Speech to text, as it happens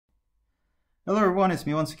Hello everyone, it's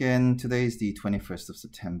me once again. Today is the 21st of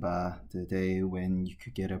September, the day when you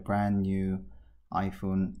could get a brand new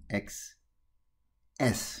iPhone XS,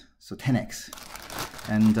 so 10X.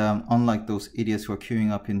 And unlike those idiots who are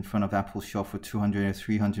queuing up in front of Apple shop for 200 or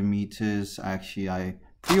 300 meters, I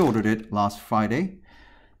pre-ordered it last Friday.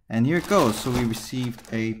 And here it goes. So we received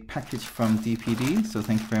a package from DPD, so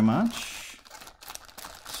thank you very much.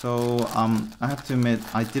 So I have to admit,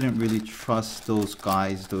 I didn't really trust those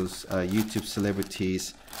guys, those YouTube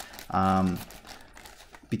celebrities,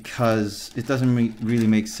 because it doesn't really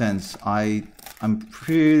make sense. I'm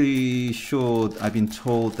pretty sure I've been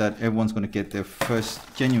told that everyone's going to get their first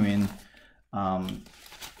genuine,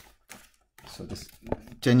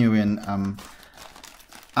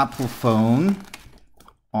 Apple phone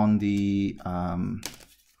on the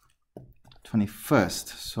 21st.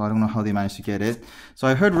 So I don't know how they managed to get it. So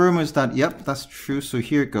I heard rumors that, yep, that's true. So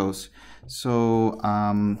here it goes. So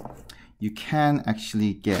you can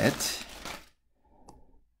actually get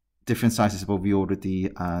different sizes, but we ordered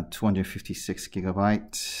the 256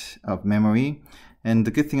 gigabyte of memory. And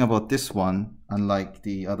the good thing about this one, unlike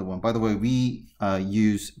the other one, by the way, we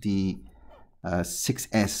use the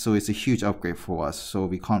 6S, so it's a huge upgrade for us. So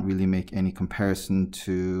we can't really make any comparison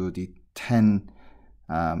to the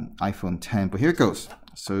iPhone 10, but here it goes.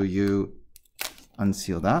 So you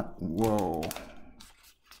unseal that. Whoa,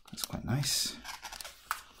 that's quite nice.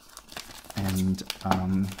 And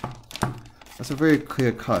that's a very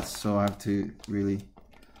clear cut, so I have to really,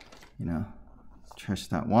 cherish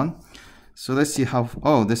that one. So let's see how,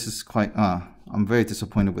 oh, this is quite, I'm very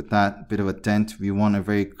disappointed with that. Bit of a dent. We want a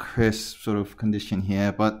very crisp sort of condition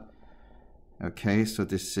here, but okay, so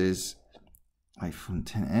this is iPhone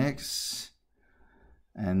 10X.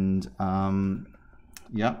 And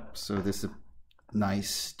yeah, so this is a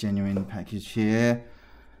nice genuine package here,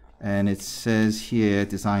 and it says here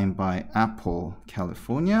designed by Apple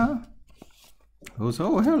California. Oh,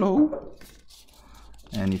 so hello.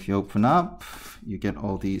 And if you open up, you get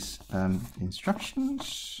all these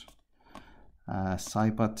instructions,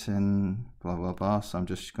 side button, blah blah blah. So I'm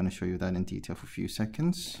just going to show you that in detail for a few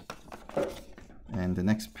seconds. And the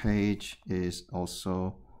next page is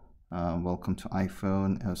also welcome to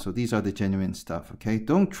iPhone. So these are the genuine stuff, okay?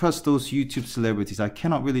 Don't trust those YouTube celebrities. I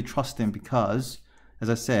cannot really trust them because, as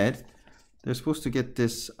I said, they're supposed to get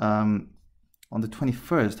this on the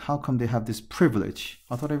 21st. How come they have this privilege?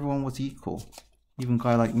 I thought everyone was equal, even a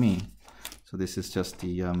guy like me. So this is just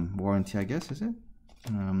the warranty, I guess, is it?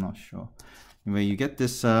 I'm not sure. Anyway, you get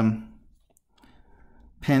this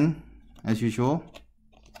pin, as usual.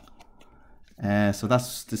 So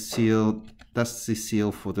that's the seal. That's the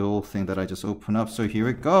seal for the whole thing that I just opened up. So here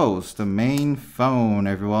it goes, the main phone,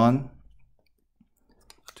 everyone.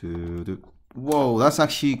 Whoa, that's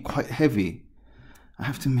actually quite heavy. I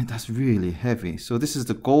have to admit, that's really heavy. So this is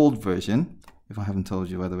the gold version, if I haven't told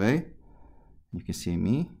you, by the way. You can see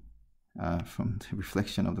me from the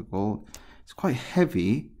reflection of the gold. It's quite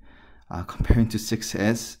heavy comparing to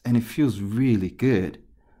 6S, and it feels really good.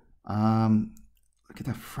 Look at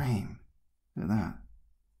that frame. Look at that.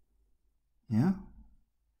 Yeah.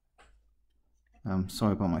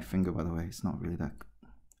 Sorry about my finger, by the way. It's not really that.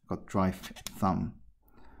 I've got dry thumb.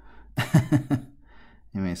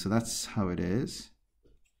 Anyway, so that's how it is.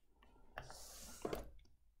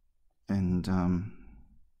 And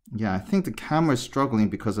yeah, I think the camera is struggling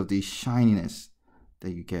because of the shininess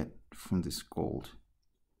that you get from this gold.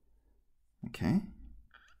 Okay.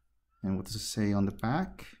 And what does it say on the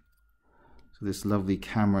back? So this lovely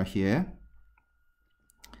camera here.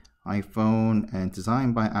 iPhone and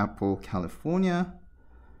designed by Apple California,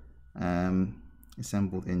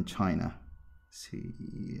 assembled in China. See,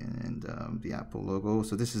 and the Apple logo.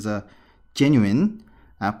 So this is a genuine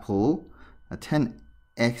Apple, a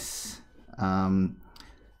 10X,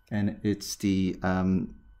 and it's the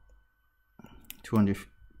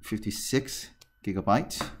 256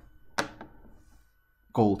 gigabyte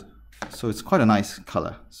gold. So it's quite a nice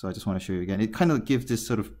color. So I just want to show you again. It kind of gives this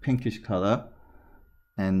sort of pinkish color.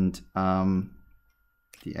 And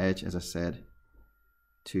the edge, as I said,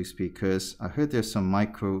 2 speakers. I heard there's some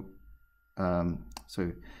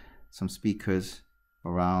some speakers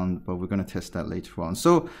around, but we're going to test that later on.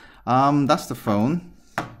 So that's the phone,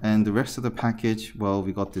 and the rest of the package, well,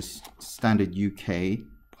 we got this standard UK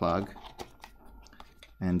plug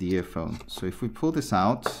and the earphone. So if we pull this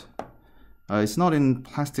out, it's not in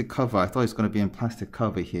plastic cover. I thought it's going to be in plastic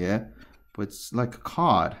cover here, but it's like a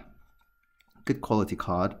card. Good quality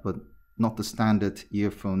card, but not the standard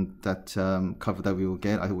earphone that cover that we will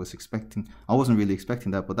get. I wasn't really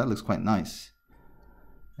expecting that, but that looks quite nice.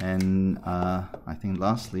 And I think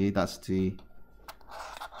lastly, that's the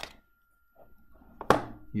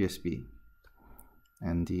USB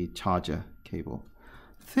and the charger cable.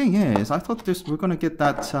 Thing is, I thought we're gonna get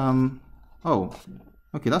that. Oh,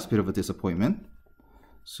 okay, that's a bit of a disappointment.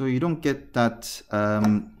 So you don't get that.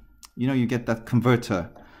 You know, you get that converter.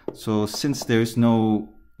 So since there is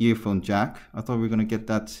no earphone jack, I thought we were gonna get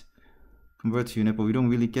that converter unit, but we don't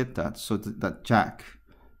really get that. So that jack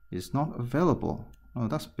is not available. Oh,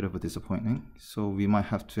 that's a bit of a disappointing. So we might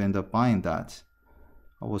have to end up buying that.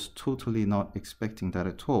 I was totally not expecting that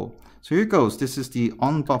at all. So here goes. This is the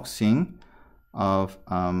unboxing of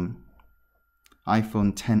iPhone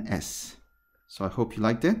XS. So I hope you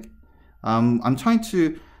liked it. I'm going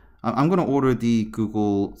to order the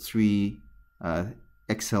Google 3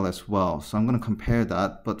 XL as well. So I'm going to compare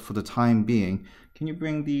that. But for the time being, can you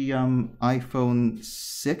bring the iPhone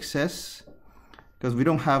 6s? Because we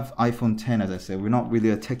don't have iPhone 10, as I said. We're not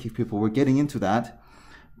really a techie people. We're getting into that.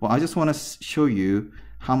 Well, I just want to show you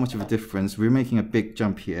how much of a difference. We're making a big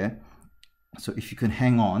jump here. So if you can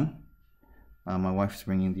hang on. My wife's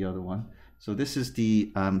bringing the other one. So this is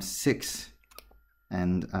the 6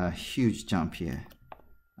 and a huge jump here.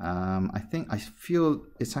 I feel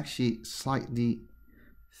it's actually slightly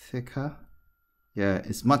thicker. Yeah,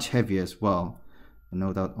 it's much heavier as well.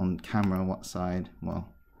 No doubt on camera what side.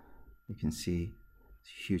 Well, you can see it's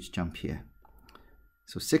a huge jump here.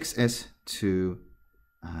 So 6S to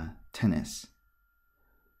 10S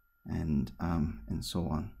and so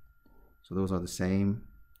on. So those are the same.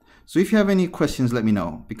 So if you have any questions, let me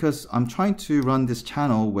know, because I'm trying to run this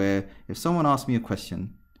channel where if someone asks me a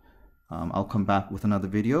question, I'll come back with another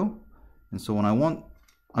video. And so when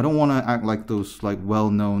I don't want to act like those like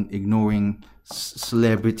well-known ignoring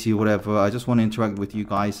celebrity, whatever. I just want to interact with you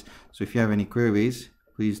guys. So if you have any queries,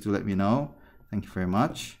 please do let me know. Thank you very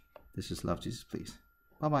much. This is Love Jesus, please.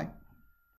 Bye-bye.